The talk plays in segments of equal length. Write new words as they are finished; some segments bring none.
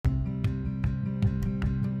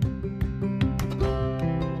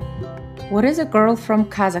What is a girl from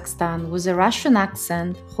Kazakhstan with a Russian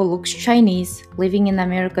accent who looks Chinese living in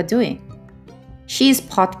America doing? She is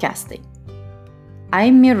podcasting.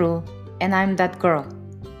 I'm Miru, and I'm that girl.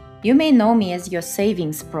 You may know me as your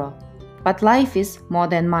savings pro, but life is more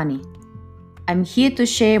than money. I'm here to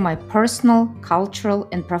share my personal, cultural,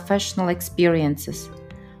 and professional experiences.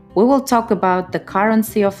 We will talk about the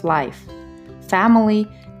currency of life, family,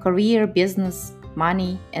 career, business,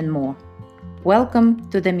 money, and more. Welcome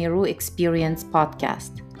to the Miru Experience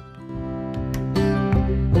podcast.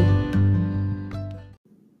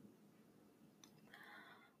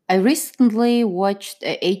 I recently watched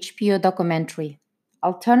a HBO documentary,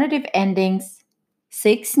 Alternative Endings: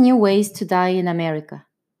 6 New Ways to Die in America.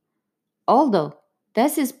 Although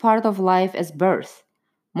this is part of life as birth,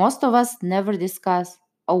 most of us never discuss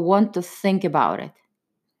or want to think about it.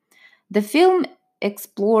 The film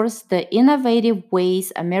explores the innovative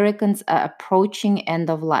ways Americans are approaching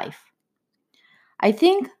end of life. I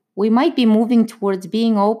think we might be moving towards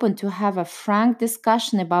being open to have a frank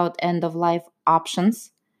discussion about end of life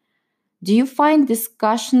options. Do you find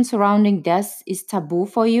discussion surrounding death is taboo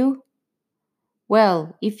for you?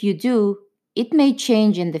 Well, if you do, it may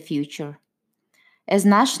change in the future. As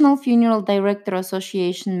National Funeral Director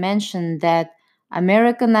Association mentioned that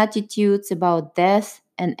American attitudes about death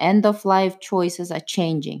and end of life choices are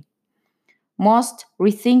changing. Most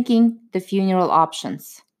rethinking the funeral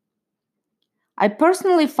options. I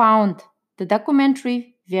personally found the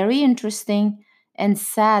documentary very interesting and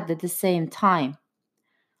sad at the same time.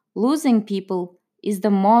 Losing people is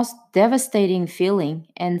the most devastating feeling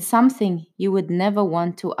and something you would never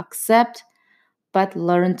want to accept but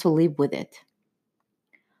learn to live with it.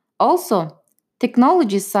 Also,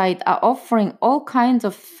 technology sites are offering all kinds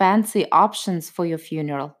of fancy options for your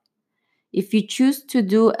funeral. If you choose to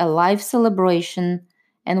do a live celebration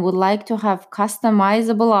and would like to have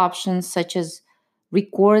customizable options such as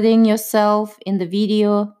recording yourself in the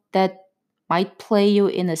video that might play you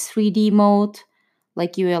in a 3D mode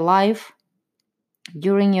like you are live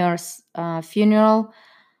during your funeral,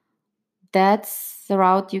 that's the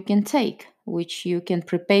route you can take, which you can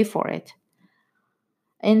prepare for it.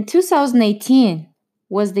 In 2018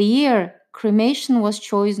 was the year cremation was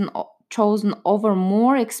chosen over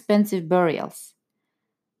more expensive burials,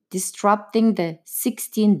 disrupting the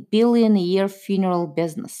 16 billion a year funeral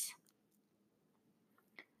business.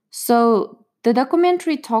 So the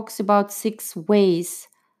documentary talks about 6 ways,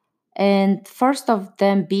 and first of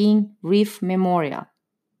them being reef memorial.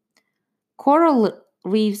 Coral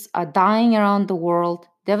reefs are dying around the world,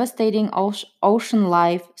 devastating ocean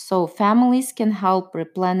life, so families can help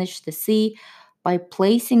replenish the sea by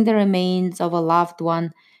placing the remains of a loved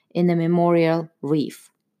one in a memorial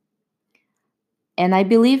reef. And I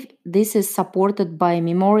believe this is supported by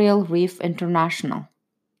Memorial Reef International.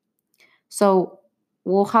 So,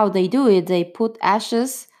 how they do it, they put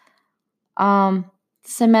ashes,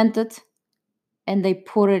 cemented, and they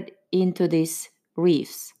put it into these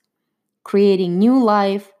reefs, creating new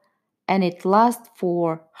life, and it lasts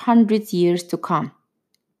for hundreds years to come.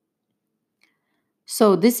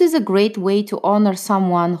 So this is a great way to honor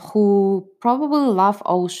someone who probably loves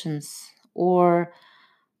oceans or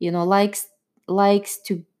likes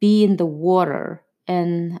to be in the water,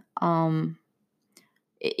 and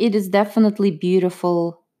it is definitely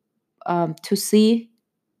beautiful to see,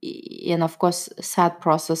 and of course sad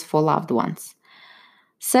process for loved ones.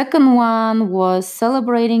 Second one was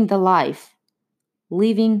celebrating the life,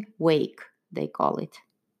 living wake, they call it.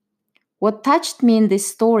 What touched me in this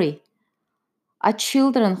story are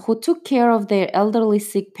children who took care of their elderly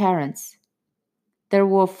sick parents. There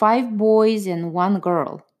were 5 boys and 1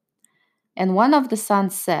 girl, and one of the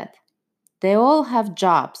sons said, they all have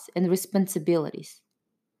jobs and responsibilities,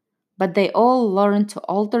 but they all learn to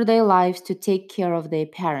alter their lives to take care of their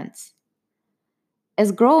parents.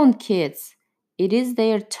 As grown kids, it is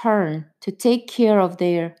their turn to take care of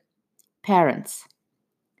their parents.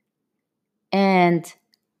 And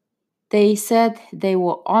they said they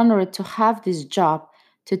were honored to have this job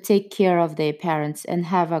to take care of their parents and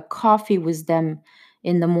have a coffee with them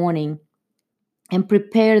in the morning and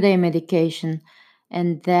prepare their medication.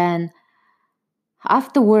 And then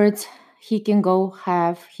afterwards, he can go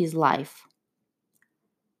have his life.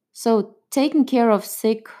 So taking care of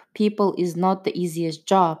sick people is not the easiest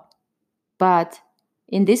job. But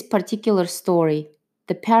in this particular story,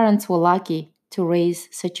 the parents were lucky to raise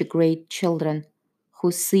such a great children who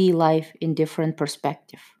see life in different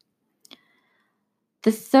perspective.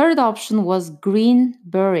 The third option was green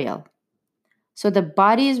burial. So the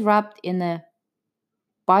body is wrapped in a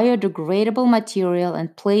biodegradable material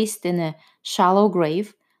and placed in a shallow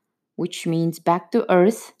grave, which means back to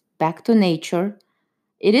earth, back to nature.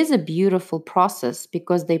 It is a beautiful process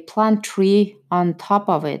because they plant tree on top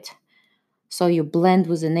of it, so you blend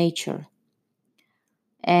with the nature.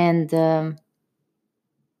 And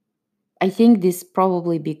I think this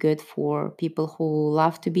probably be good for people who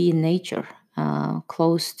love to be in nature,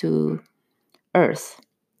 close to Earth.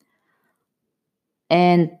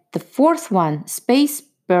 And the fourth one, space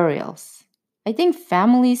burials. I think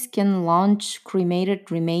families can launch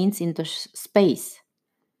cremated remains into space.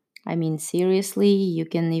 I mean, seriously, you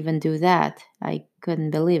can even do that. I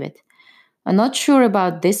couldn't believe it. I'm not sure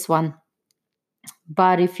about this one,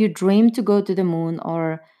 but if you dream to go to the moon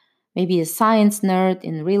or maybe a science nerd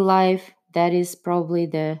in real life, that is probably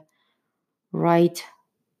the right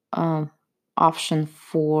um, option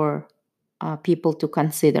for people to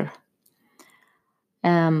consider.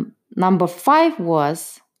 Number five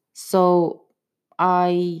was, so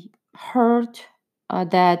I heard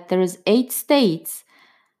that there's 8 states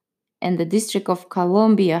and the District of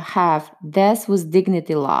Columbia have death with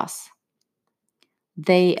dignity laws.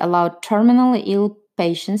 They allow terminally ill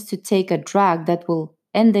patients to take a drug that will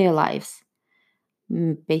end their lives,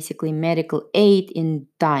 basically medical aid in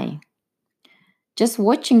dying. Just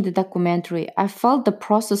watching the documentary, I felt the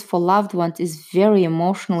process for loved ones is very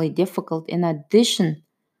emotionally difficult in addition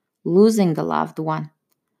losing the loved one.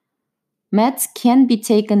 Meds can be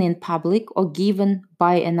taken in public or given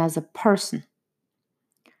by another person.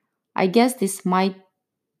 I guess this might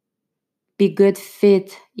be good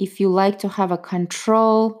fit if you like to have a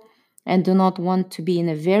control and do not want to be in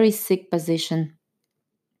a very sick position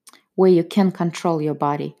where you can control your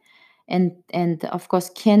body and of course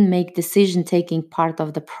can make decision taking part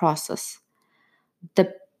of the process.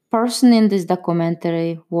 The person in this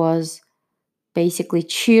documentary was basically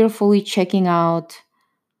cheerfully checking out,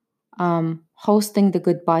 hosting the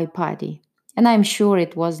goodbye party. And I'm sure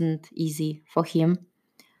it wasn't easy for him,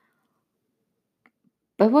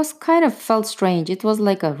 but it was kind of felt strange. It was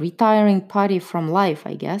like a retiring party from life,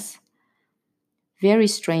 I guess. Very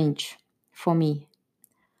strange for me.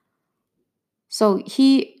 So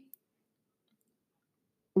he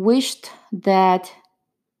wished that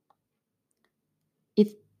it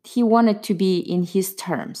he wanted to be in his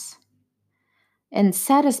terms. And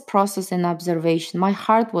saddest process and observation, my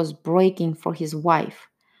heart was breaking for his wife.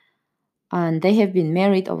 And they have been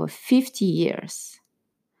married over 50 years.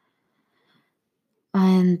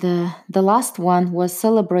 And the last one was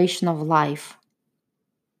celebration of life.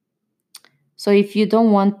 So if you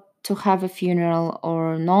don't want to have a funeral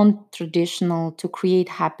or non-traditional to create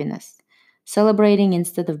happiness, celebrating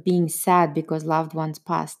instead of being sad because loved ones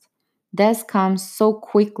passed, death comes so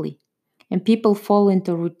quickly and people fall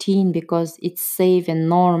into routine because it's safe and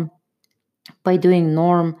norm by doing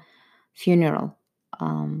norm funeral.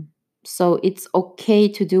 Um, so it's okay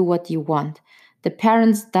to do what you want. The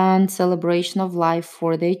parents done celebration of life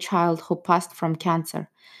for their child who passed from cancer,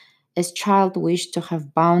 as child wished to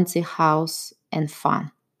have bouncy house and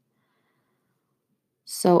fun.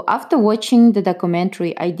 So after watching the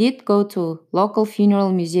documentary, I did go to local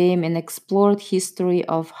funeral museum and explored history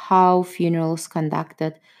of how funerals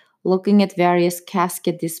conducted, looking at various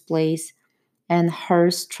casket displays and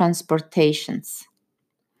hearse transportations.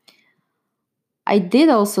 I did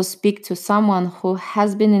also speak to someone who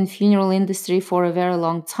has been in funeral industry for a very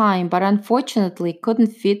long time, but unfortunately couldn't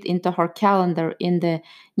fit into her calendar in the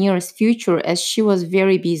nearest future as she was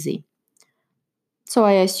very busy. So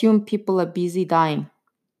I assume people are busy dying.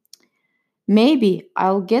 Maybe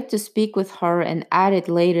I'll get to speak with her and add it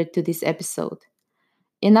later to this episode.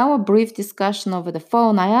 In our brief discussion over the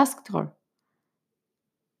phone, I asked her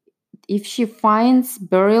if she finds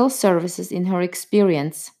burial services in her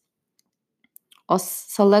experience or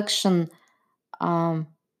selection um,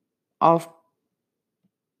 of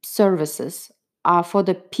services are for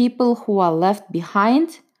the people who are left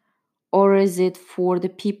behind, or is it for the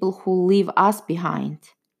people who leave us behind?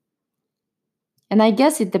 And I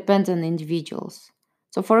guess it depends on individuals.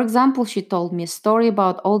 So for example, she told me a story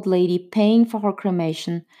about old lady paying for her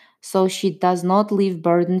cremation so she does not leave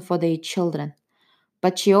burden for their children.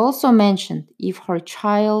 But she also mentioned if her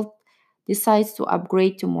child decides to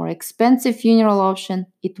upgrade to more expensive funeral option,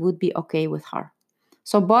 it would be okay with her.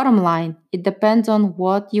 So bottom line, it depends on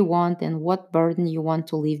what you want and what burden you want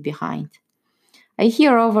to leave behind. I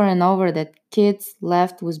hear over and over that kids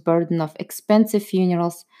left with burden of expensive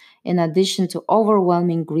funerals in addition to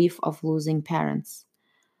overwhelming grief of losing parents.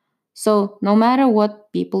 So no matter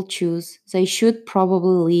what people choose, they should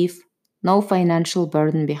probably leave no financial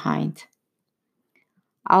burden behind.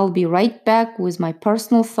 I'll be right back with my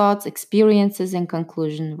personal thoughts, experiences, and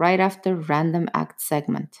conclusion right after Random Act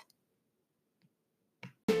segment.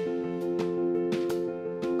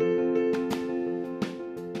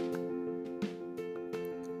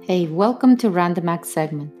 Hey, welcome to Random Act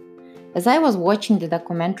segment. As I was watching the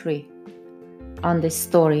documentary on this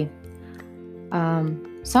story,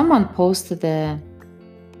 someone posted a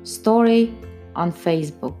story on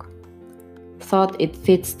Facebook, thought it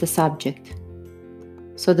fits the subject.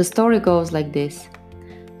 So the story goes like this.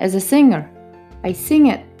 As a singer, I sing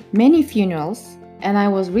at many funerals, and I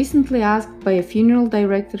was recently asked by a funeral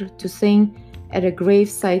director to sing at a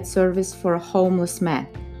graveside service for a homeless man.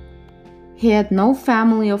 He had no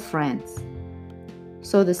family or friends.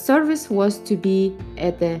 So the service was to be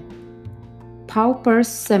at the Pauper's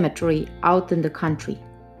Cemetery out in the country.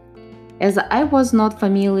 As I was not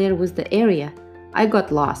familiar with the area, I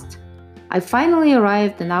got lost. I finally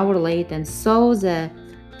arrived an hour late and saw the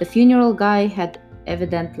funeral guy had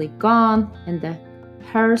evidently gone and the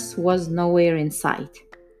hearse was nowhere in sight.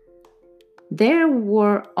 There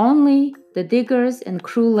were only the diggers and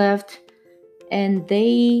crew left, and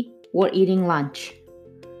they were eating lunch.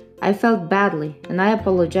 I felt badly and I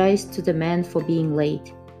apologized to the man for being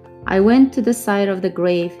late. I went to the side of the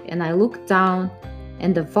grave and I looked down,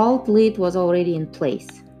 and the vault lid was already in place.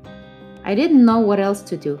 I didn't know what else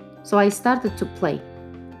to do, so I started to play.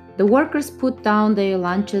 The workers put down their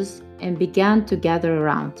lunches and began to gather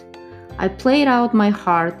around. I played out my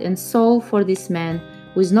heart and soul for this man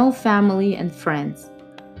with no family and friends.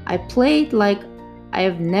 I played like I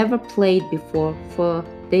have never played before for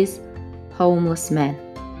this homeless man.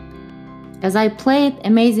 As I played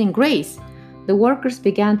Amazing Grace, the workers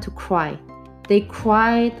began to cry. They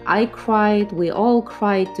cried, I cried, we all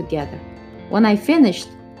cried together. When I finished,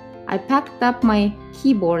 I packed up my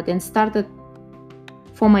keyboard and started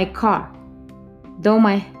for my car. Though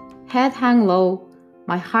my head hung low,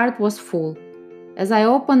 my heart was full. As I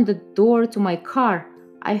opened the door to my car,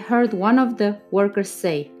 I heard one of the workers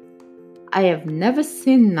say, "I have never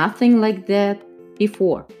seen nothing like that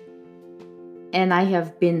before. And I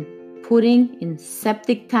have been putting in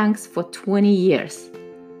septic tanks for 20 years.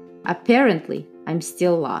 Apparently, I'm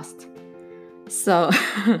still lost." So,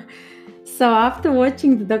 so after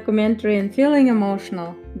watching the documentary and feeling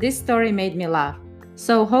emotional, this story made me laugh.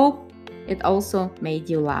 So hope it also made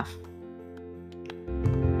you laugh.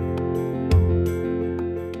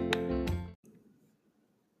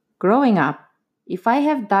 Growing up, if I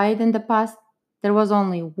have died in the past, there was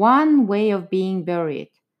only one way of being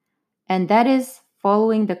buried, and that is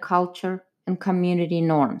following the culture and community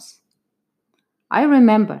norms. I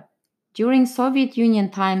remember during Soviet Union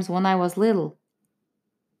times when I was little,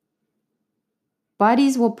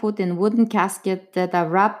 bodies were put in wooden caskets that are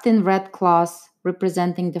wrapped in red cloths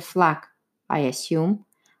representing the flag, I assume.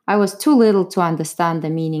 I was too little to understand the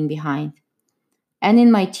meaning behind. And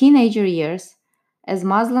in my teenager years, as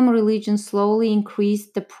Muslim religion slowly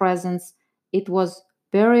increased the presence, it was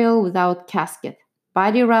burial without casket,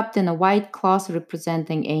 body wrapped in a white cloth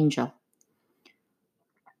representing angel.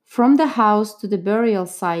 From the house to the burial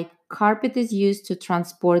site, carpet is used to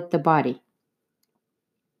transport the body.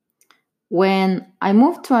 When I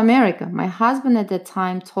moved to America, my husband at the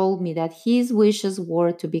time told me that his wishes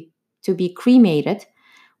were to be cremated,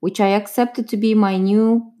 which I accepted to be my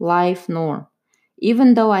new life norm,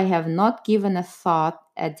 even though I have not given a thought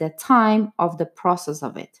at the time of the process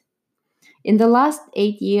of it. In the last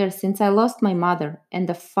 8 years since I lost my mother and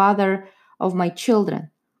the father of my children,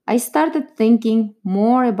 I started thinking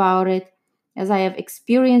more about it as I have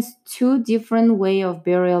experienced two different way of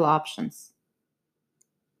burial options.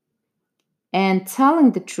 And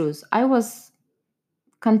telling the truth, I was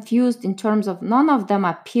confused in terms of none of them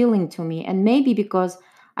appealing to me, and maybe because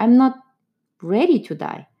I'm not ready to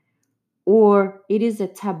die, or it is a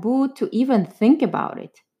taboo to even think about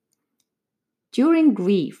it. During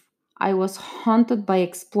grief, I was haunted by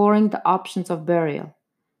exploring the options of burial,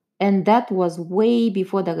 and that was way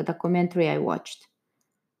before the documentary I watched.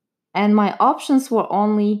 And my options were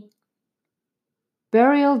only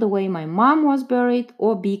burial the way my mom was buried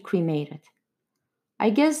or be cremated. I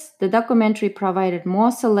guess the documentary provided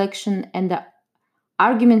more selection, and the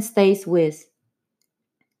argument stays with,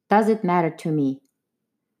 does it matter to me?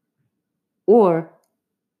 Or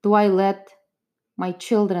do I let my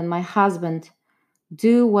children, my husband,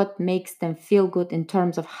 do what makes them feel good in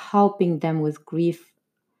terms of helping them with grief?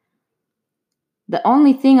 The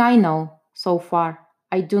only thing I know so far,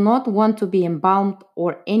 I do not want to be embalmed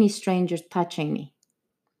or any stranger touching me.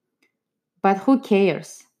 But who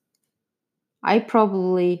cares? I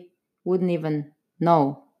probably wouldn't even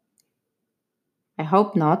know. I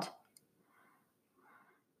hope not.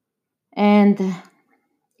 And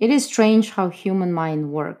it is strange how human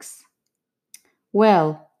mind works.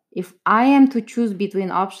 Well, if I am to choose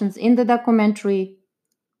between options in the documentary,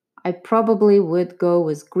 I probably would go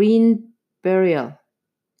with green burial.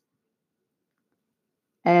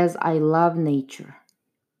 as I love nature.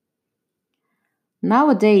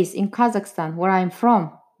 Nowadays, in Kazakhstan, where I'm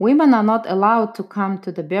from, women are not allowed to come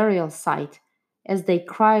to the burial site as they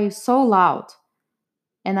cry so loud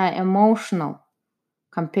and are emotional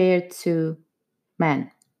compared to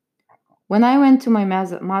men. When I went to my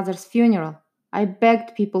mother's funeral, I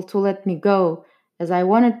begged people to let me go as I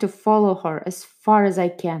wanted to follow her as far as I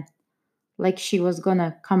can, like she was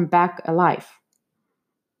gonna come back alive.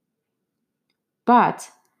 But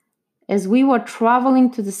as we were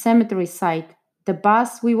traveling to the cemetery site, the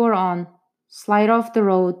bus we were on slid off the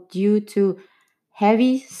road due to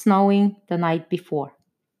heavy snowing the night before.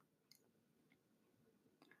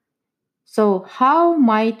 So, how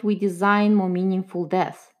might we design more meaningful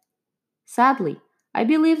death? Sadly, I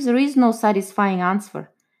believe there is no satisfying answer,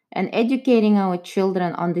 and educating our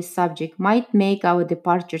children on this subject might make our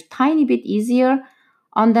departure tiny bit easier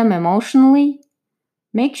on them emotionally.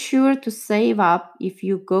 Make sure to save up if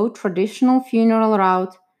you go traditional funeral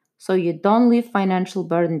route so you don't leave financial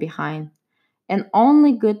burden behind and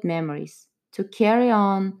only good memories to carry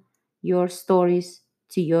on your stories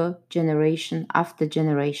to your generation after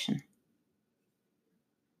generation.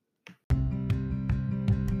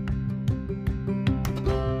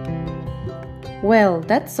 Well,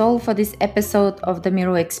 that's all for this episode of the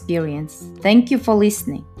Miro Experience. Thank you for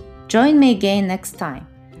listening. Join me again next time.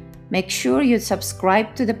 Make sure you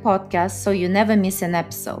subscribe to the podcast so you never miss an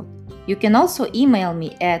episode. You can also email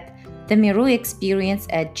me at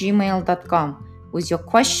themiruexperience@gmail.com with your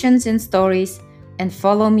questions and stories and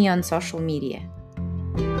follow me on social media.